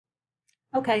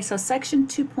Okay, so section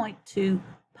 2.2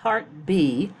 part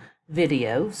B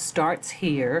video starts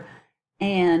here,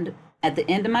 and at the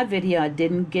end of my video I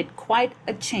didn't get quite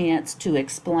a chance to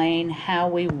explain how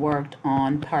we worked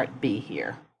on part B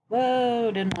here.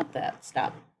 Whoa, didn't want that.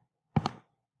 Stop.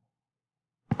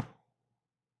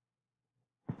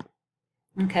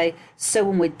 Okay, so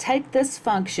when we take this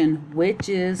function, which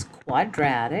is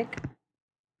quadratic,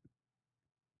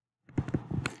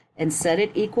 and set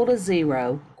it equal to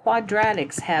 0,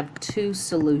 quadratics have two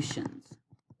solutions.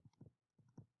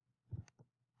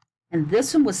 And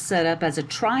this one was set up as a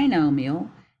trinomial,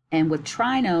 and with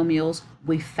trinomials,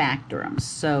 we factor them.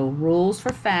 So rules for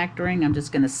factoring, I'm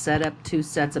just going to set up two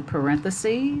sets of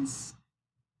parentheses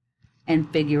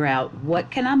and figure out what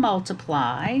can I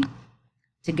multiply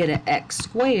to get an x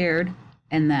squared,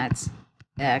 and that's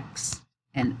x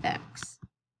and x.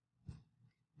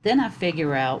 Then I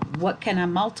figure out what can I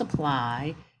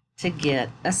multiply to get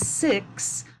a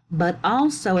 6, but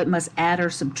also it must add or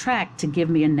subtract to give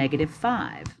me a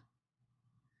 -5.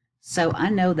 So I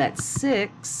know that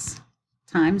 6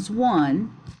 times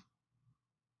 1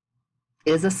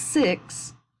 is a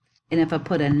 6, and if I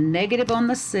put a negative on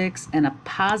the 6 and a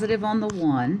positive on the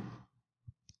 1,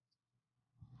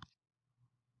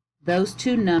 those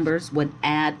two numbers would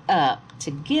add up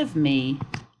to give me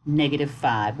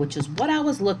 -5, which is what I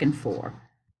was looking for.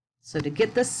 So to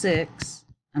get the 6,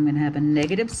 I'm going to have a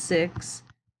 -6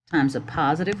 times a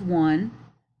 +1,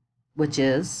 which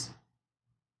is,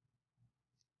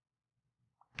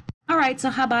 all right,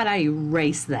 so how about I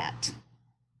erase that?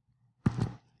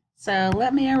 So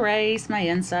let me erase my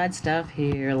inside stuff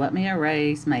here. Let me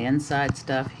erase my inside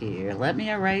stuff here. Let me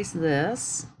erase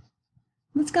this.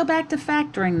 Let's go back to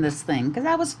factoring this thing, because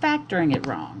I was factoring it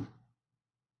wrong.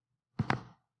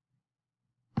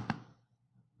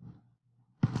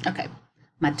 Okay,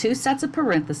 my two sets of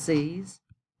parentheses.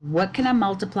 What can I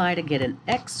multiply to get an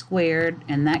x squared?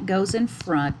 And that goes in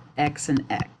front, x and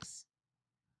x.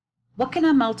 What can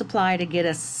I multiply to get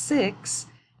a 6?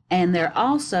 And they're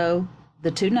also,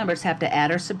 the two numbers have to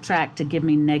add or subtract to give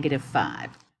me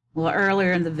 -5. Well,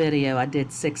 earlier in the video, I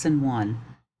did 6 and 1.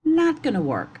 Not going to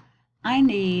work. I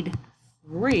need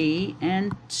 3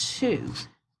 and 2,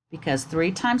 because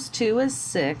 3 times 2 is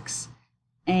 6,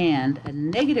 and a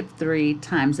 -3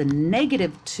 times a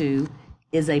 -2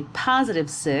 is a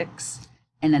 +6,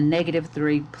 and a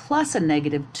 -3 plus a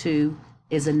 -2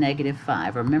 is a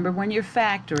 -5. Remember, when you're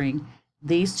factoring,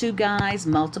 these two guys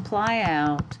multiply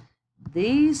out,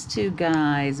 these two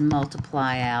guys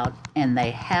multiply out, and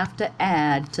they have to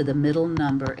add to the middle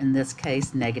number, in this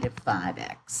case,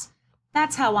 -5x.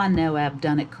 That's how I know I've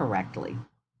done it correctly.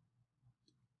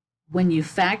 When you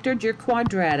factored your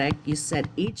quadratic, you set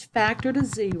each factor to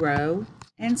 0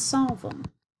 and solve them.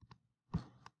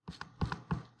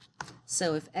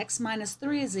 So if x minus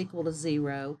 3 is equal to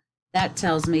 0, that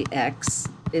tells me x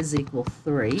is equal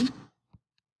 3.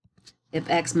 If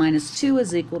x minus 2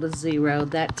 is equal to 0,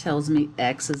 that tells me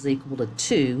x is equal to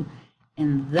 2.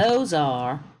 And those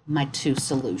are my two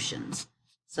solutions.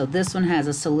 So this one has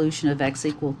a solution of x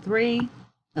equal 3,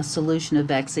 a solution of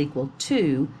x equal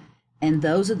 2, and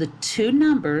those are the two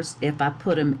numbers. If I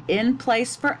put them in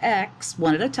place for x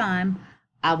one at a time,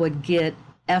 I would get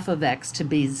f of x to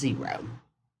be 0.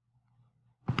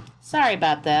 Sorry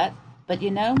about that, but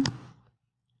you know,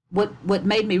 what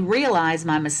made me realize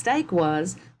my mistake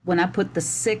was when I put the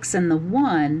 6 and the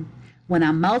 1, when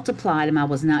I multiplied them, I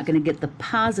was not going to get the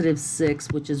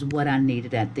 +6, which is what I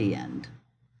needed at the end.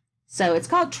 So it's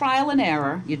called trial and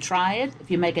error. You try it.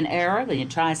 If you make an error, then you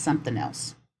try something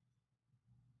else.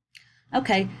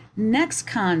 Okay, next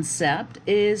concept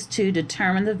is to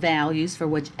determine the values for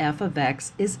which f of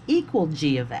x is equal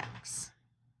g of x.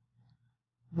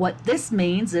 What this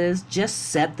means is just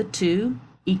set the two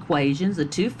equations, the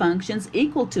two functions,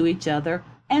 equal to each other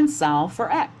and solve for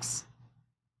x.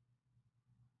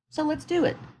 So let's do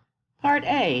it. Part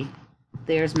A,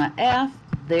 there's my f.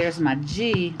 There's my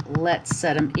g. Let's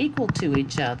set them equal to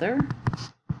each other.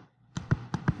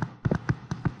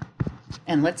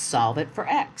 And let's solve it for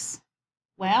x.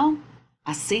 Well,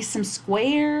 I see some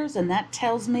squares, and that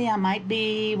tells me I might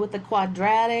be with a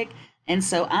quadratic. And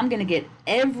so I'm going to get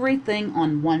everything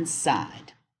on one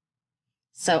side.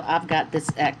 So I've got this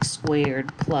x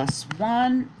squared plus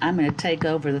 1. I'm going to take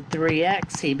over the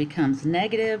 3x. He becomes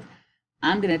negative.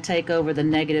 I'm going to take over the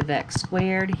 -x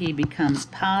squared. He becomes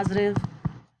positive.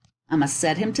 I'm going to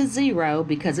set him to 0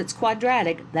 because it's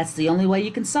quadratic. That's the only way you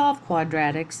can solve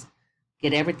quadratics.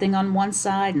 Get everything on one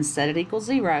side and set it equal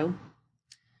 0.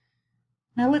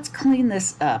 Now let's clean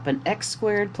this up. An x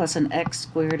squared plus an x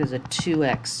squared is a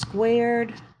 2x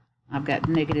squared. I've got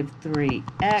negative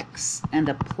 3x and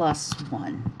a plus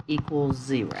 1 equals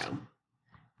 0.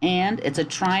 And it's a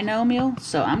trinomial,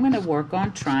 so I'm going to work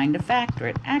on trying to factor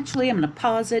it. Actually, I'm going to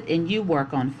pause it and you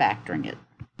work on factoring it.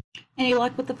 Any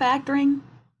luck with the factoring?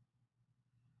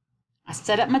 I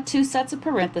set up my two sets of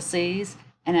parentheses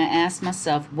and I asked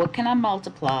myself, what can I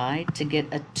multiply to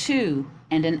get a 2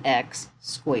 and an x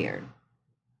squared?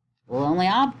 Well, the only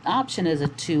option is a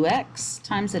 2x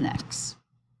times an x.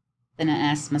 Then I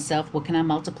asked myself, what can I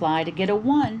multiply to get a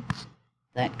 1?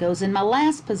 That goes in my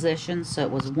last position, so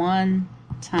it was 1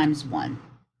 times 1.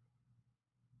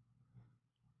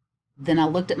 Then I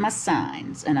looked at my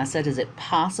signs and I said, is it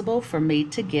possible for me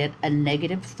to get a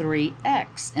negative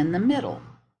 3x in the middle?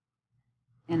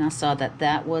 And I saw that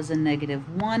that was a negative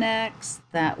 1x,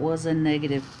 that was a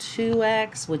negative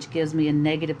 2x, which gives me a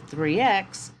negative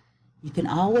 3x. You can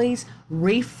always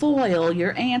refoil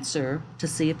your answer to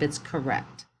see if it's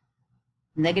correct.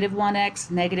 Negative 1x,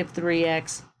 negative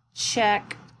 3x,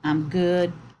 check, I'm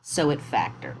good, so it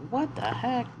factored. What the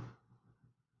heck?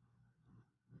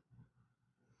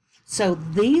 So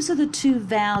these are the two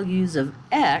values of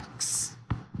x.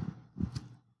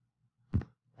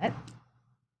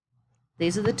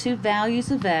 These are the two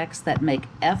values of x that make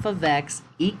f of x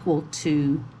equal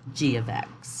to g of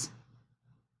x.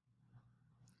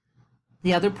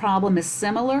 The other problem is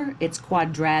similar. It's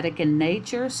quadratic in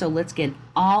nature, so let's get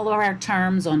all of our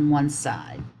terms on one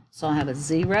side. So I'll have a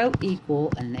 0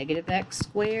 equal a negative x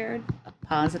squared, a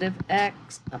positive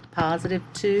x, a positive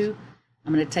 2.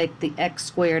 I'm going to take the x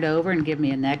squared over and give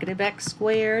me a negative x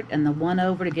squared, and the 1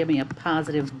 over to give me a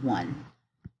positive 1.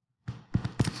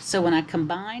 So when I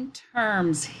combine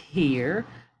terms here,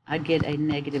 I get a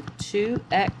negative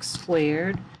 2x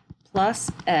squared plus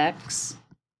x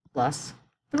plus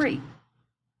 3.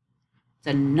 It's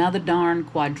another darn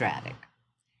quadratic.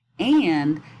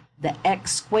 And the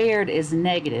x squared is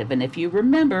negative. And if you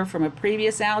remember from a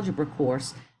previous algebra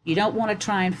course, you don't want to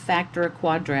try and factor a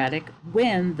quadratic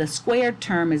when the squared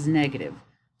term is negative.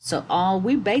 So all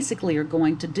we basically are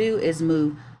going to do is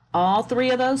move all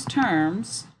three of those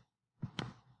terms,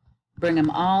 bring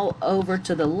them all over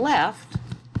to the left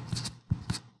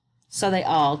so they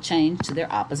all change to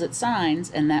their opposite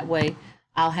signs, and that way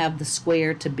I'll have the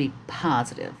square to be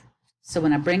positive. So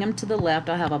when I bring them to the left,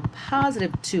 I'll have a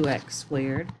positive 2x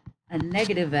squared, a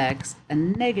negative x, a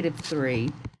negative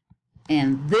 3,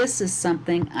 and this is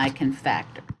something I can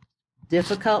factor.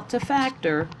 Difficult to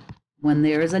factor when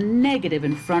there is a negative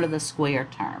in front of the square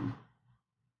term.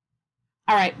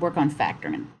 All right, work on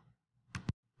factoring.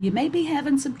 You may be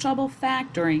having some trouble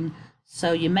factoring,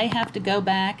 so you may have to go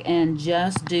back and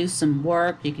just do some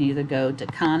work. You can either go to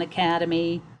Khan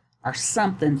Academy or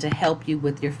something to help you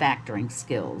with your factoring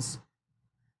skills.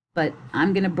 But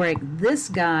I'm going to break this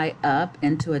guy up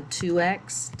into a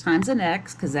 2x times an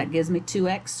x, because that gives me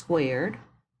 2x squared.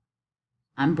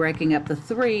 I'm breaking up the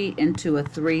 3 into a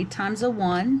 3 times a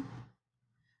 1.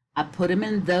 I put them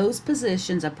in those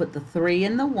positions. I put the 3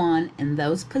 and the 1 in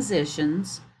those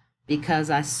positions because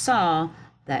I saw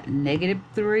that negative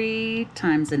 3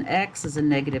 times an x is a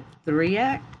negative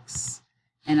 3x.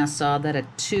 And I saw that a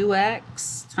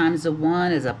 2x times a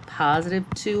 1 is a positive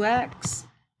 2x.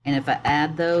 And if I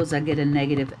add those, I get a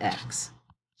negative x.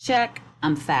 Check,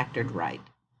 I'm factored right.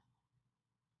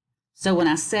 So when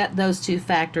I set those two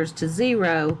factors to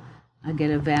 0, I get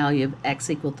a value of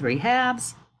x equal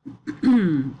 3/2,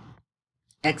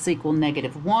 x equal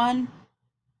negative 1.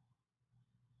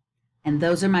 And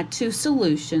those are my two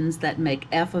solutions that make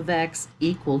f of x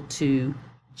equal to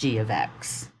g of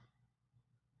x.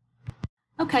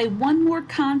 Okay, one more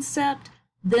concept,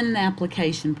 then an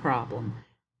application problem.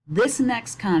 This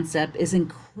next concept is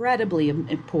incredibly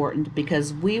important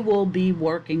because we will be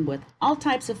working with all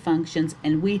types of functions,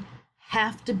 and we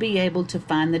have to be able to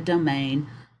find the domain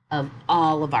of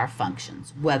all of our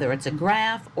functions, whether it's a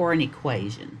graph or an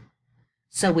equation.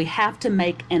 So we have to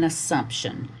make an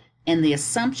assumption. And the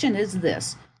assumption is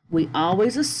this: we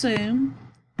always assume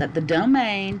that the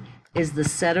domain is the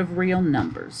set of real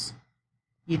numbers.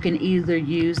 You can either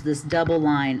use this double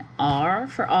line R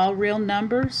for all real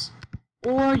numbers,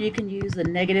 or you can use the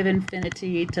negative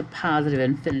infinity to positive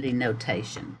infinity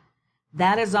notation.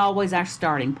 That is always our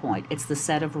starting point. It's the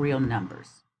set of real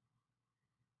numbers.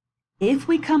 If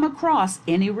we come across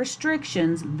any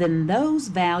restrictions, then those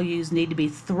values need to be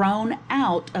thrown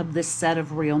out of this set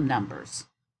of real numbers.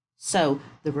 So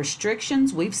the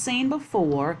restrictions we've seen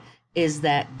before is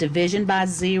that division by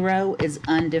 0 is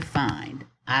undefined.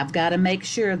 I've got to make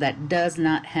sure that does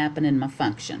not happen in my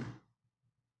function.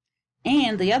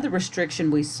 And the other restriction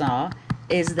we saw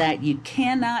is that you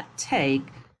cannot take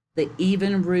the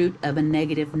even root of a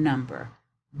negative number.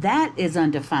 That is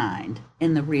undefined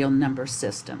in the real number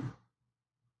system.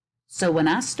 So when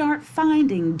I start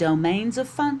finding domains of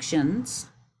functions,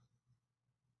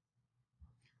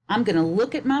 I'm going to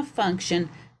look at my function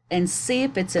and see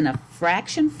if it's in a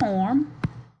fraction form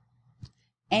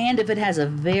and if it has a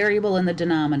variable in the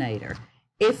denominator.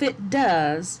 If it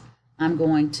does, I'm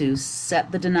going to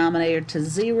set the denominator to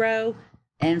 0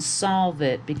 and solve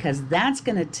it, because that's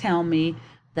going to tell me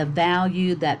the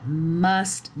value that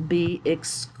must be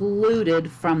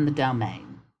excluded from the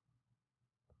domain.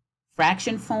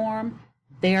 Fraction form,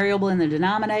 variable in the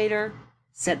denominator,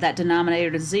 set that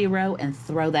denominator to 0 and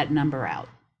throw that number out.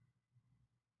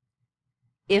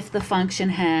 If the function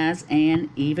has an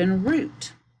even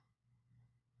root,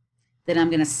 then I'm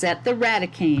going to set the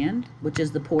radicand, which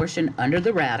is the portion under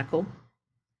the radical.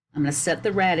 I'm going to set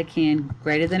the radicand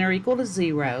greater than or equal to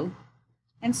 0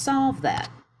 and solve that.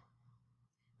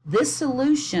 This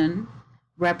solution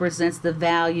represents the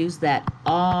values that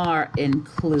are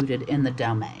included in the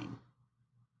domain.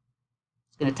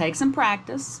 It's going to take some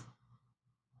practice.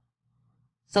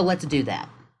 So let's do that.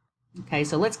 Okay,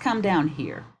 so let's come down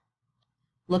here.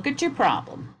 Look at your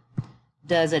problem.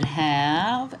 Does it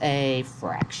have a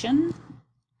fraction?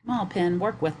 Come on, pen,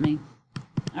 work with me.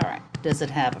 All right, does it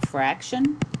have a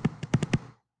fraction?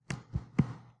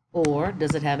 Or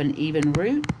does it have an even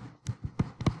root?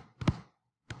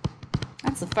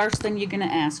 That's the first thing you're going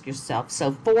to ask yourself.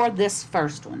 So for this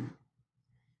first one,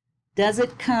 does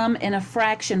it come in a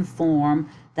fraction form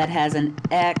that has an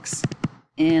x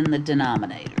in the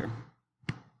denominator?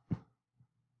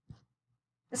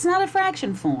 It's not a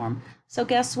fraction form. So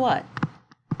guess what?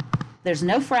 There's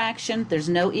no fraction, there's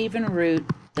no even root.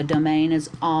 The domain is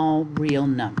all real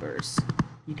numbers.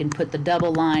 You can put the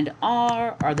double-lined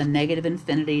R or the negative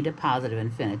infinity to positive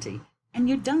infinity, and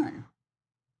you're done.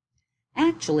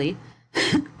 Actually,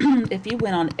 if you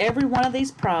went on every one of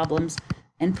these problems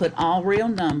and put all real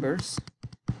numbers,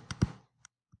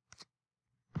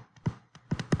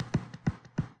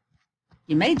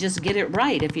 you may just get it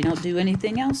right if you don't do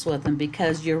anything else with them,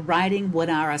 because you're writing what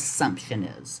our assumption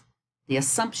is. The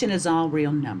assumption is all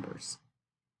real numbers.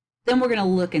 Then we're going to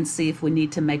look and see if we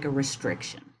need to make a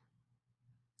restriction.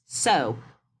 So,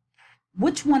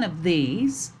 which one of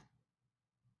these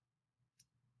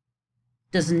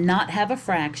does not have a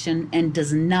fraction and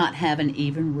does not have an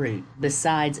even root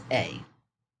besides A?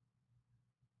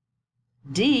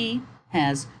 D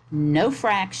has no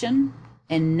fraction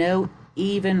and no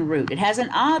even root. It has an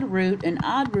odd root, and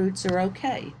odd roots are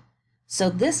okay. So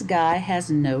this guy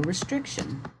has no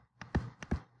restriction.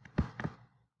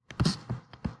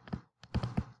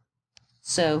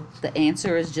 So the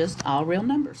answer is just all real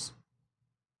numbers.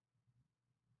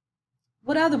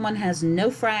 What other one has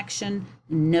no fraction,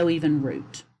 no even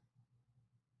root?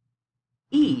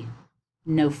 E,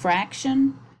 no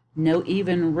fraction, no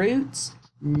even roots,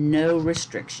 no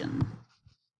restriction.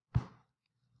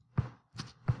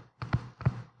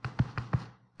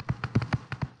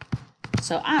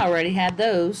 So I already had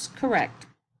those correct.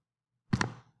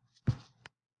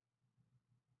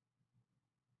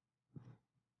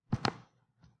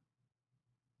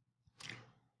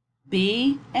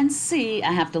 B and C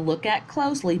I have to look at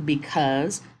closely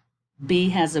because B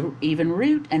has an even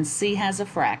root and C has a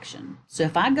fraction. So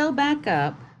if I go back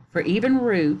up for even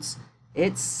roots,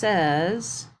 it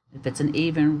says if it's an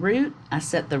even root, I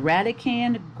set the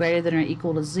radicand greater than or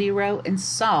equal to 0 and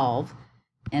solve,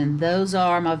 and those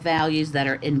are my values that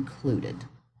are included.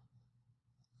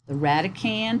 The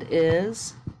radicand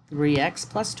is 3x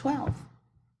plus 12.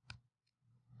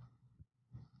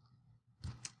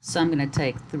 So I'm going to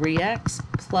take 3x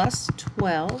plus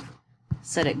 12,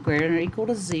 set it greater than or equal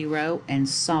to 0, and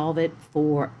solve it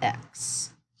for x.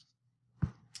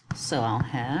 So I'll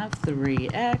have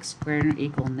 3x greater than or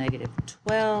equal to negative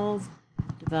 12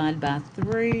 divided by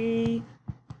 3.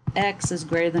 X is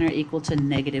greater than or equal to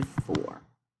negative 4.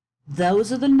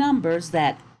 Those are the numbers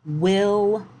that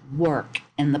will work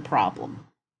in the problem.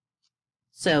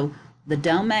 So the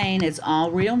domain is all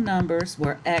real numbers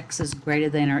where x is greater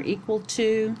than or equal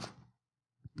to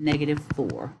negative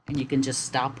 4. And you can just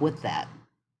stop with that.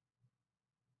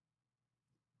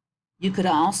 You could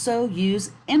also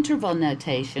use interval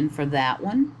notation for that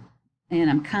one. And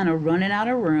I'm kind of running out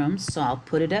of room, so I'll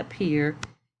put it up here.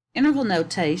 Interval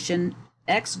notation,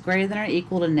 x greater than or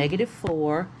equal to negative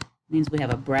 4 means we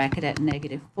have a bracket at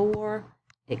negative 4.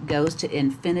 It goes to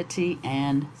infinity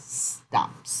and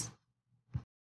stops.